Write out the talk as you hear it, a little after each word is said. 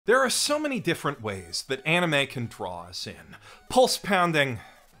There are so many different ways that anime can draw us in. Pulse pounding,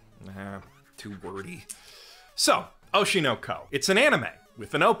 too wordy. So, Oshi no Ko. It's an anime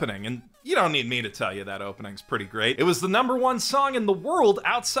with an opening, and you don't need me to tell you that opening's pretty great. It was the #1 song in the world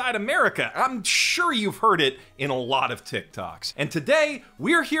outside America. I'm sure you've heard it in a lot of TikToks. And today,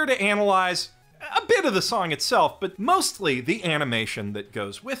 we're here to analyze a bit of the song itself, but mostly the animation that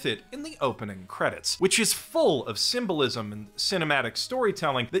goes with it in the opening credits, which is full of symbolism and cinematic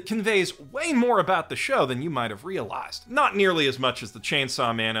storytelling that conveys way more about the show than you might have realized. Not nearly as much as the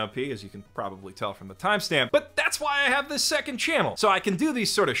Chainsaw Man OP, as you can probably tell from the timestamp, but that's why I have this second channel, so I can do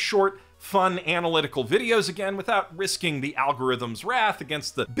these sort of short, fun, analytical videos again without risking the algorithm's wrath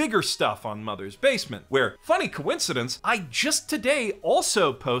against the bigger stuff on Mother's Basement, where, funny coincidence, I just today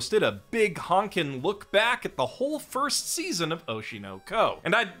also posted a big honkin' look back at the whole first season of Oshi no Ko.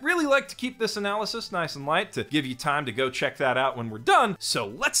 And I'd really like to keep this analysis nice and light to give you time to go check that out when we're done, so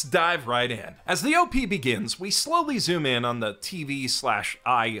let's dive right in. As the OP begins, we slowly zoom in on the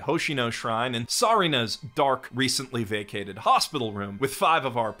TV/I Hoshino Shrine and Sarina's dark, recently vacated hospital room, with 5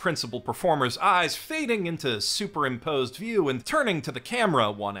 of our principal performer's eyes fading into superimposed view and turning to the camera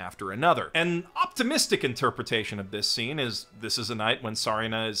one after another. An optimistic interpretation of this scene is this is a night when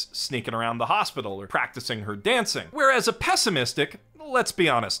Sarina is sneaking around the hospital or practicing her dancing, whereas a pessimistic, let's be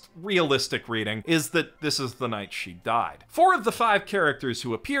honest, realistic reading is that this is the night she died. 4 of the 5 characters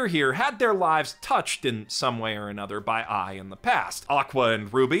who appear here had their lives touched in some way or another by Ai in the past. Aqua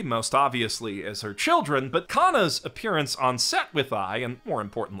and Ruby, most obviously as her children, but Kana's appearance on set with Ai, and more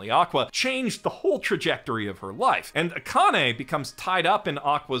importantly Aqua, changed the whole trajectory of her life. And Akane becomes tied up in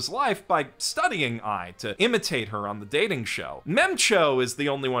Aqua's life by studying Ai to imitate her on the dating show. Mem-cho is the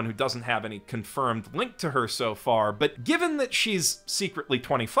only one who doesn't have any confirmed link to her so far, but given that she's secretly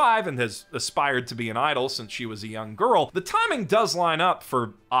 25 and has aspired to be an idol since she was a young girl, the timing does line up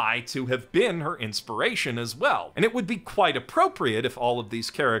for Ai to have been her inspiration as well. And it would be quite appropriate if all of these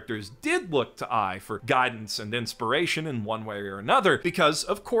characters did look to Ai for guidance and inspiration in one way or another, because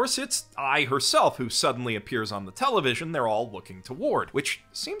of course it's Ai herself who suddenly appears on the television they're all looking toward, which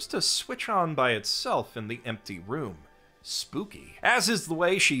seems to switch on by itself in the empty room. Spooky. As is the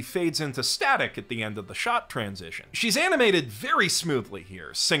way she fades into static at the end of the shot transition. She's animated very smoothly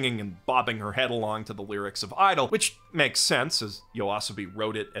here, singing and bobbing her head along to the lyrics of Idol, which makes sense as YOASOBI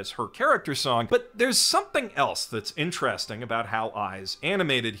wrote it as her character song, but there's something else that's interesting about how Ai's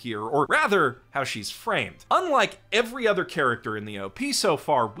animated here, or rather, how she's framed. Unlike every other character in the OP so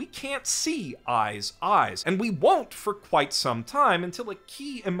far, we can't see Ai's eyes, and we won't for quite some time until a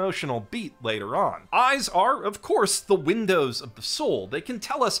key emotional beat later on. Eyes are, of course, the windows of the soul. They can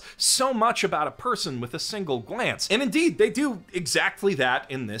tell us so much about a person with a single glance. And indeed, they do exactly that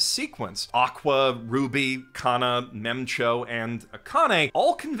in this sequence. Aqua, Ruby, Kana, Mem-cho, and Akane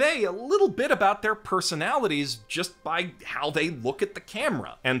all convey a little bit about their personalities just by how they look at the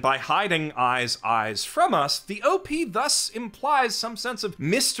camera. And by hiding Ai's eyes from us, the OP thus implies some sense of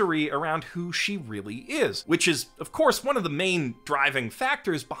mystery around who she really is, which is, of course, one of the main driving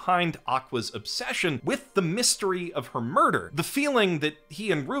factors behind Aqua's obsession with the mystery of her murder, the feeling that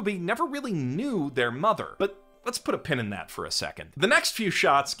he and Ruby never really knew their mother. But let's put a pin in that for a second. The next few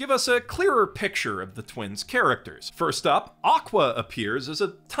shots give us a clearer picture of the twins' characters. First up, Aqua appears as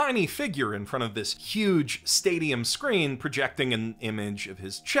a tiny figure in front of this huge stadium screen projecting an image of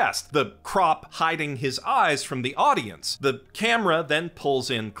his chest, the crop hiding his eyes from the audience. The camera then pulls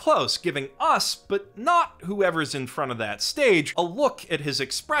in close, giving us, but not whoever's in front of that stage, a look at his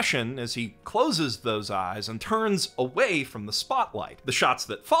expression as he closes those eyes and turns away from the spotlight. The shots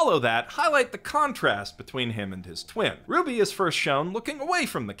that follow that highlight the contrast between him and his twin. Ruby is first shown looking away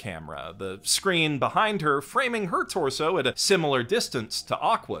from the camera, the screen behind her framing her torso at a similar distance to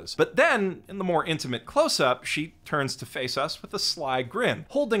Aqua's. But then, in the more intimate close-up, she turns to face us with a sly grin,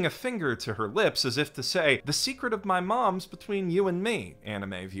 holding a finger to her lips as if to say, "The secret of my mom's between you and me,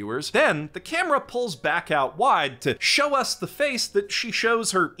 anime viewers." Then, the camera pulls back out wide to show us the face that she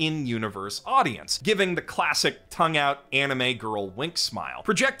shows her in-universe audience, giving the classic tongue-out anime girl wink smile,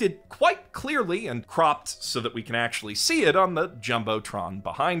 projected quite clearly and cropped so that we can actually see it on the Jumbotron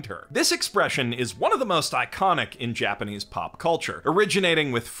behind her. This expression is one of the most iconic in Japanese pop culture,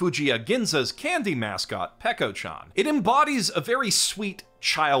 originating with Fujiya Ginza's candy mascot, Peko-chan. It embodies a very sweet,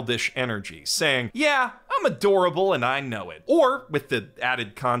 childish energy, saying, "Yeah, I'm adorable and I know it." Or, with the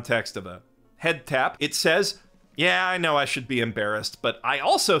added context of a head tap, it says, Yeah, I know I should be embarrassed, but I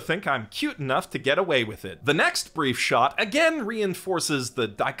also think I'm cute enough to get away with it. The next brief shot again reinforces the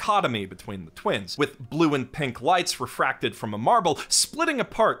dichotomy between the twins, with blue and pink lights refracted from a marble splitting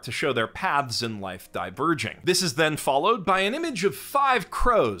apart to show their paths in life diverging. This is then followed by an image of 5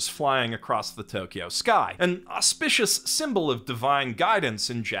 crows flying across the Tokyo sky, an auspicious symbol of divine guidance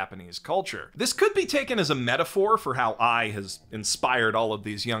in Japanese culture. This could be taken as a metaphor for how Ai has inspired all of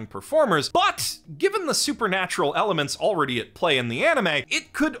these young performers, but given the supernatural elements already at play in the anime,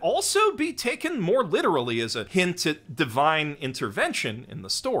 it could also be taken more literally as a hint at divine intervention in the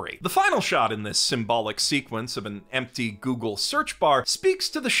story. The final shot in this symbolic sequence of an empty Google search bar speaks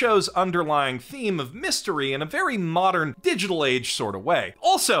to the show's underlying theme of mystery in a very modern, digital age sort of way.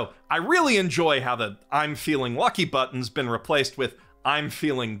 Also, I really enjoy how the I'm feeling lucky button's been replaced with I'm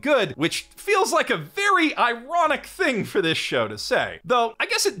feeling good, which feels like a very ironic thing for this show to say. Though, I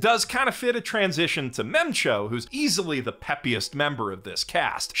guess it does kind of fit a transition to Mem-cho, who's easily the peppiest member of this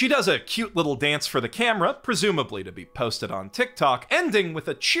cast. She does a cute little dance for the camera, presumably to be posted on TikTok, ending with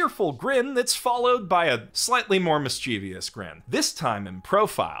a cheerful grin that's followed by a slightly more mischievous grin, this time in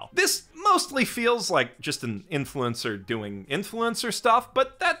profile. This mostly feels like just an influencer doing influencer stuff,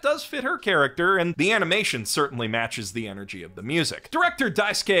 but that does fit her character, and the animation certainly matches the energy of the music. Director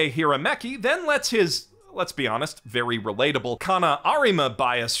Daisuke Hirameki then lets his, let's be honest, very relatable Kana Arima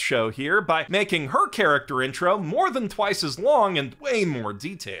bias show here by making her character intro more than twice as long and way more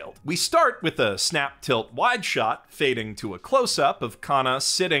detailed. We start with a snap tilt wide shot, fading to a close-up of Kana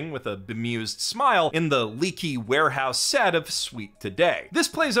sitting with a bemused smile in the leaky warehouse set of Sweet Today. This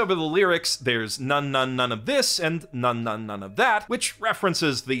plays over the lyrics, "There's none of this and none of that," which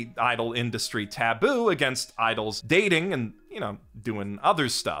references the idol industry taboo against idols dating and doing other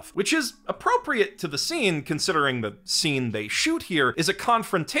stuff, which is appropriate to the scene considering the scene they shoot here is a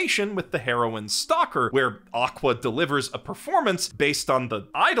confrontation with the heroine's stalker, where Aqua delivers a performance based on the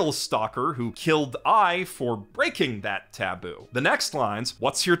idol stalker who killed Ai for breaking that taboo. The next lines,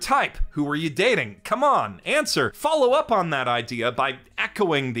 "What's your type? Who are you dating? Come on, answer," follow up on that idea by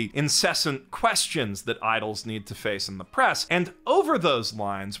echoing the incessant questions that idols need to face in the press, and over those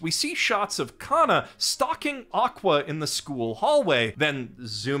lines, we see shots of Kana stalking Aqua in the school hallway, then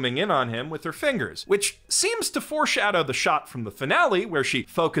zooming in on him with her fingers, which seems to foreshadow the shot from the finale where she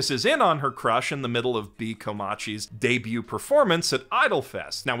focuses in on her crush in the middle of B. Komachi's debut performance at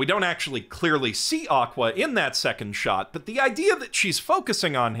Idolfest. Now, we don't actually clearly see Aqua in that second shot, but the idea that she's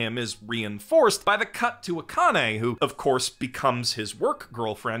focusing on him is reinforced by the cut to Akane, who, of course, becomes his work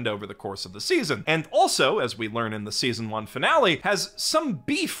girlfriend over the course of the season, and also, as we learn in the season 1 finale, has some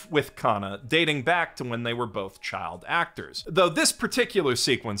beef with Kana dating back to when they were both child actors. Though this particular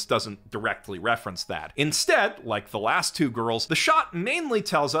sequence doesn't directly reference that. Instead, like the last 2 girls, the shot mainly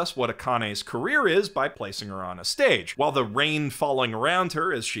tells us what Akane's career is by placing her on a stage, while the rain falling around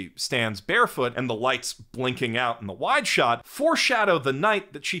her as she stands barefoot and the lights blinking out in the wide shot foreshadow the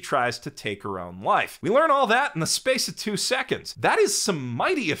night that she tries to take her own life. We learn all that in the space of 2 seconds. That is some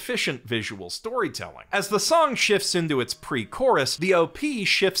mighty efficient visual storytelling. As the song shifts into its pre-chorus, the OP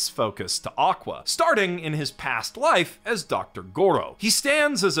shifts focus to Aqua, starting in his past life as Dr. Goro. He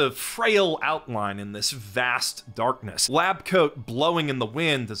stands as a frail outline in this vast darkness, lab coat blowing in the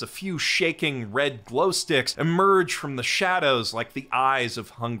wind as a few shaking red glow sticks emerge from the shadows like the eyes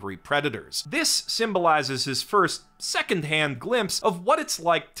of hungry predators. This symbolizes his first second-hand glimpse of what it's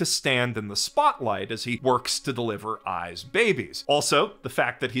like to stand in the spotlight as he works to deliver Ai's babies. Also, the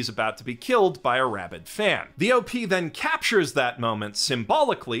fact that he's about to be killed by a rabid fan. The OP then captures that moment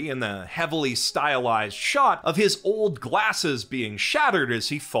symbolically in the heavily stylized shot of his old glasses being shattered as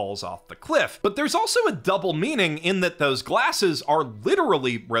he falls off the cliff. But there's also a double meaning in that those glasses are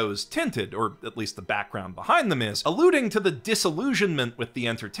literally rose-tinted, or at least the background behind them is, alluding to the disillusionment with the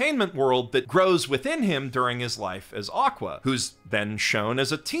entertainment world that grows within him during his life as Aqua, who's then shown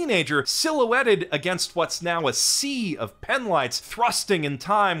as a teenager silhouetted against what's now a sea of penlights thrusting in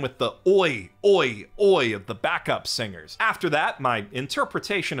time with the oi, oi, oi of the backup singers. After that, my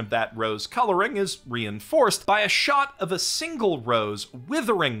interpretation of that rose coloring is reinforced by a shot of a single rose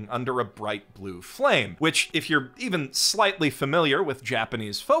withering under a bright blue flame, which, if you're even slightly familiar with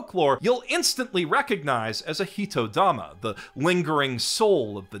Japanese folklore, you'll instantly recognize as a hitodama, the lingering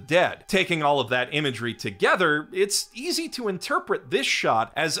soul of the dead. Taking all of that imagery together, it's easy to interpret this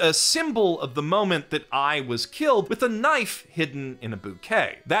shot as a symbol of the moment that Ai was killed with a knife hidden in a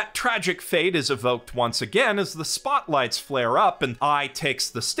bouquet. That tragic fate is evoked once again as the spotlights flare up and Ai takes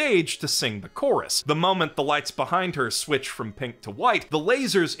the stage to sing the chorus. The moment the lights behind her switch from pink to white, the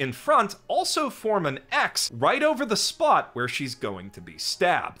lasers in front also form an X right over the spot where she's going to be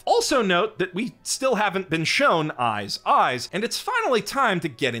stabbed. Also note that we still haven't been shown Ai's eyes, and it's finally time to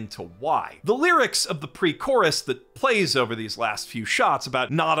get into why. The lyrics of the pre-chorus that plays over these last few shots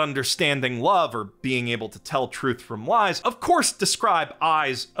about not understanding love or being able to tell truth from lies, of course describe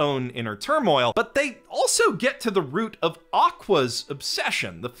Ai's own inner turmoil, but they also get to the root of Aqua's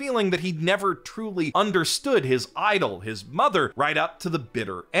obsession, the feeling that he never truly understood his idol, his mother, right up to the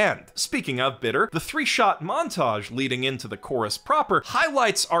bitter end. Speaking of bitter, the 3-shot montage leading into the chorus proper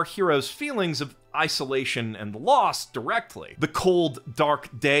highlights our hero's feelings of isolation and loss directly. The cold,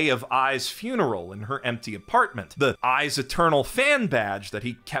 dark day of Ai's funeral in her empty apartment. The Ai's eternal fan badge that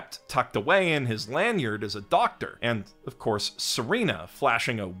he kept tucked away in his lanyard as a doctor. And, of course, Serena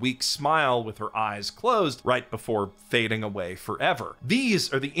flashing a weak smile with her eyes closed right before fading away forever.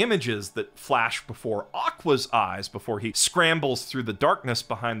 These are the images that flash before Aqua's eyes before he scrambles through the darkness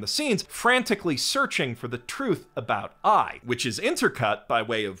behind the scenes, frantically searching for the truth about Ai, which is intercut by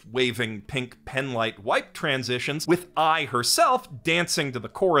way of waving pink penlight wipe transitions with Ai herself dancing to the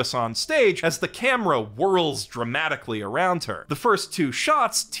chorus on stage as the camera whirls dramatically around her. The first 2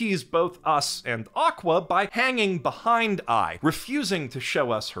 shots tease both us and Aqua by hanging behind Ai, refusing to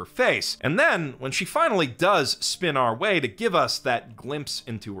show us her face. And then, when she finally does spin our way to give us that glimpse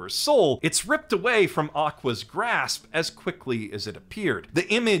into her soul, it's ripped away from Aqua's grasp as quickly as it appeared, the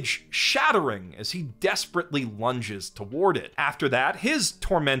image shattering as he desperately lunges toward it. After that, his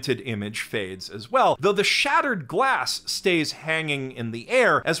tormented image fades as well, though the shattered glass stays hanging in the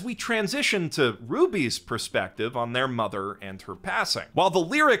air as we transition to Ruby's perspective on their mother and her passing. While the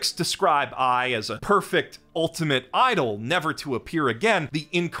lyrics describe Ai as a perfect, ultimate idol, never to appear again, the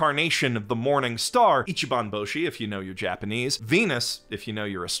incarnation of the morning star, Ichiban Boshi if you know your Japanese, Venus if you know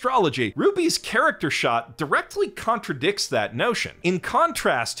your astrology, Ruby's character shot directly contradicts that notion. In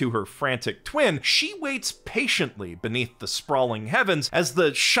contrast to her frantic twin, she waits patiently beneath the sprawling heavens as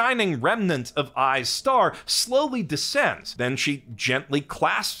the shining remnant of Ai's star slowly descends. Then she gently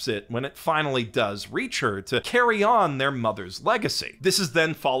clasps it when it finally does reach her to carry on their mother's legacy. This is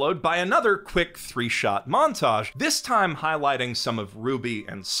then followed by another quick 3-shot montage, this time highlighting some of Ruby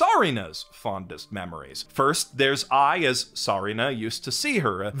and Sarina's fondest memories. First, there's Ai as Sarina used to see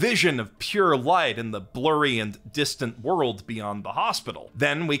her, a vision of pure light in the blurry and distant world beyond the hospital.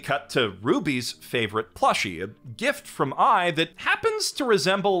 Then we cut to Ruby's favorite plushie, a gift from Ai that happens to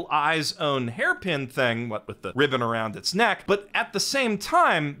resemble Ai's own hairpin thing, what with the ribbon around its neck, but at the same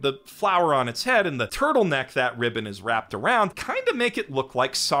time, the flower on its head and the turtleneck that ribbon is wrapped around kinda make it look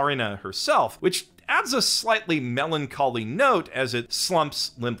like Sarina herself, which adds a slightly melancholy note as it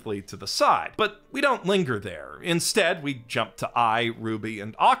slumps limply to the side. But we don't linger there. Instead, we jump to Ai, Ruby,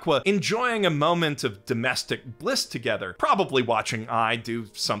 and Aqua enjoying a moment of domestic bliss together, probably watching Ai do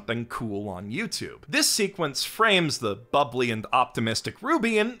something cool on YouTube. This sequence frames the bubbly and optimistic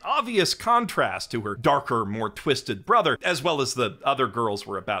Ruby in obvious contrast to her darker, more twisted brother, as well as the other girls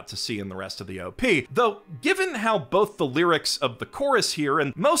we're about to see in the rest of the OP. Though, given how both the lyrics of the chorus here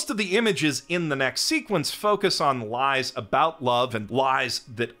and most of the images in the next sequence focus on lies about love and lies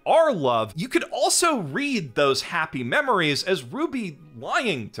that are love, you could also read those happy memories as Ruby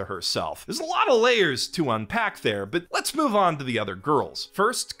lying to herself. There's a lot of layers to unpack there, but let's move on to the other girls.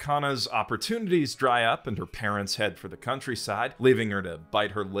 First, Kana's opportunities dry up and her parents head for the countryside, leaving her to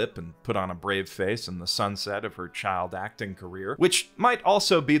bite her lip and put on a brave face in the sunset of her child acting career, which might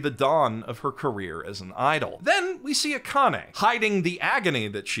also be the dawn of her career as an idol. Then we see Akane, hiding the agony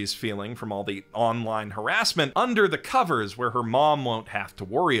that she's feeling from all the online harassment under the covers where her mom won't have to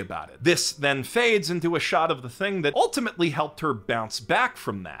worry about it. This then fades into a shot of the thing that ultimately helped her bounce back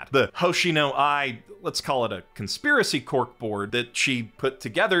from that. The Hoshino Ai, let's call it a conspiracy corkboard that she put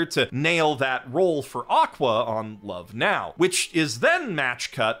together to nail that role for Aqua on Love Now, which is then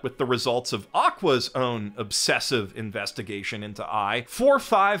match cut with the results of Aqua's own obsessive investigation into Ai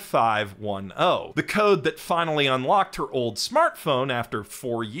 45510, the code that finally unlocked her old smartphone after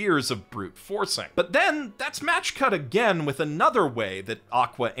 4 years of brute forcing. But then that's match cut again with another way that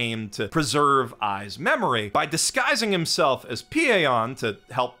Aqua aimed to preserve Ai's memory by disguising himself as Pieon to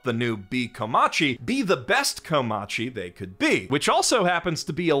help the new B Komachi be the best Komachi they could be, which also happens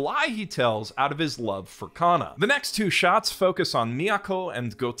to be a lie he tells out of his love for Kana. The next 2 shots focus on Miyako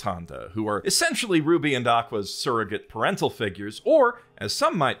and Gotanda, who are essentially Ruby and Aqua's surrogate parental figures, or, as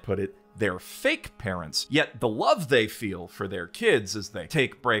some might put it, their fake parents, yet the love they feel for their kids as they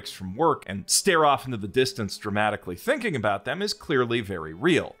take breaks from work and stare off into the distance dramatically thinking about them is clearly very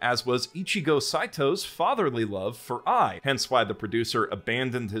real, as was Ichigo Saito's fatherly love for Ai, hence why the producer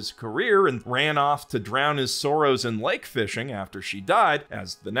abandoned his career and ran off to drown his sorrows in lake fishing after she died,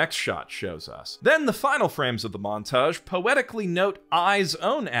 as the next shot shows us. Then the final frames of the montage poetically note Ai's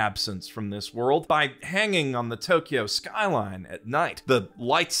own absence from this world by hanging on the Tokyo skyline at night, the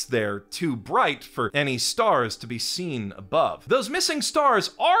lights there too bright for any stars to be seen above. Those missing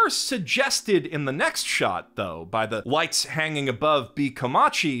stars are suggested in the next shot, though, by the lights hanging above B.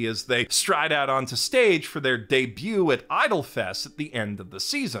 Komachi as they stride out onto stage for their debut at Idolfest at the end of the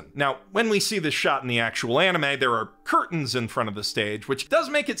season. Now, when we see this shot in the actual anime, there are curtains in front of the stage, which does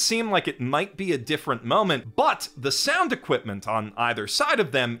make it seem like it might be a different moment, but the sound equipment on either side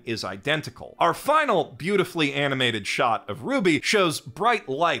of them is identical. Our final beautifully animated shot of Ruby shows bright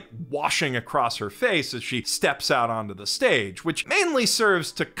light washing across her face as she steps out onto the stage, which mainly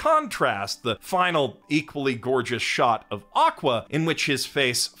serves to contrast the final equally gorgeous shot of Aqua, in which his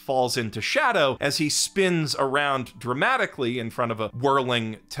face falls into shadow as he spins around dramatically in front of a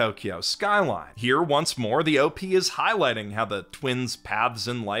whirling Tokyo skyline. Here, once more, the OP is highlighting how the twins' paths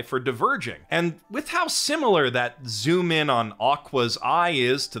in life are diverging, and with how similar that zoom in on Aqua's eye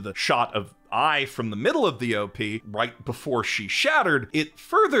is to the shot of Ai from the middle of the OP, right before she shattered, it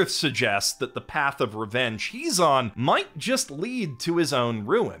further suggests that the path of revenge he's on might just lead to his own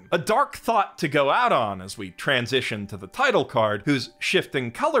ruin. A dark thought to go out on as we transition to the title card, whose shifting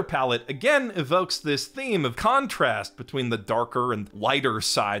color palette again evokes this theme of contrast between the darker and lighter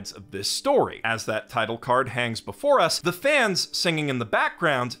sides of this story. As that title card hangs before us, the fans singing in the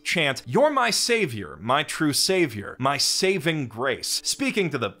background chant, "You're my savior, my true savior, my saving grace," speaking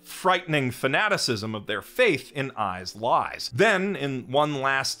to the frightening fanaticism of their faith in Ai's lies. Then, in one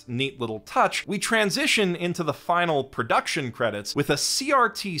last neat little touch, we transition into the final production credits with a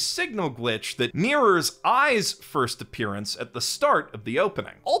CRT signal glitch that mirrors Ai's first appearance at the start of the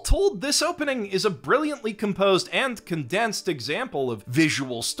opening. All told, this opening is a brilliantly composed and condensed example of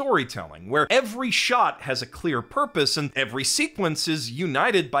visual storytelling, where every shot has a clear purpose and every sequence is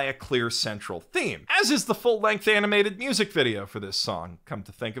united by a clear central theme, as is the full-length animated music video for this song, come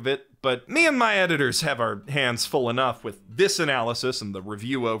to think of it. But me and my editors have our hands full enough with this analysis and the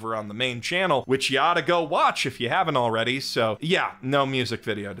review over on the main channel, which you ought to go watch if you haven't already, so yeah, no music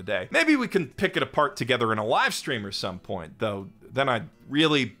video today. Maybe we can pick it apart together in a live stream or some point, though then I'd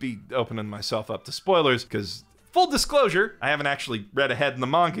really be opening myself up to spoilers, because full disclosure, I haven't actually read ahead in the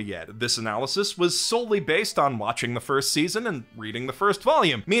manga yet. This analysis was solely based on watching the first season and reading the first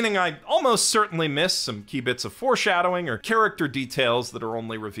volume, meaning I almost certainly missed some key bits of foreshadowing or character details that are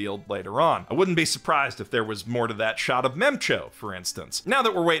only revealed later on. I wouldn't be surprised if there was more to that shot of mem-cho, for instance. Now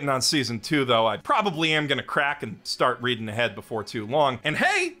that we're waiting on season 2, though, I probably am gonna crack and start reading ahead before too long. And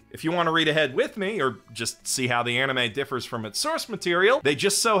hey, if you want to read ahead with me, or just see how the anime differs from its source material, they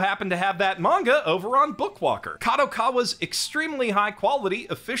just so happen to have that manga over on Bookwalker, Kadokawa's extremely high-quality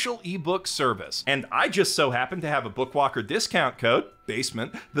official ebook service. And I just so happen to have a Bookwalker discount code,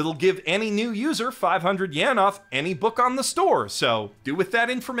 BASEMENT, that'll give any new user 500 yen off any book on the store, so do with that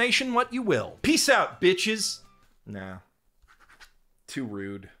information what you will. Peace out, bitches. Nah. Too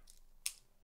rude.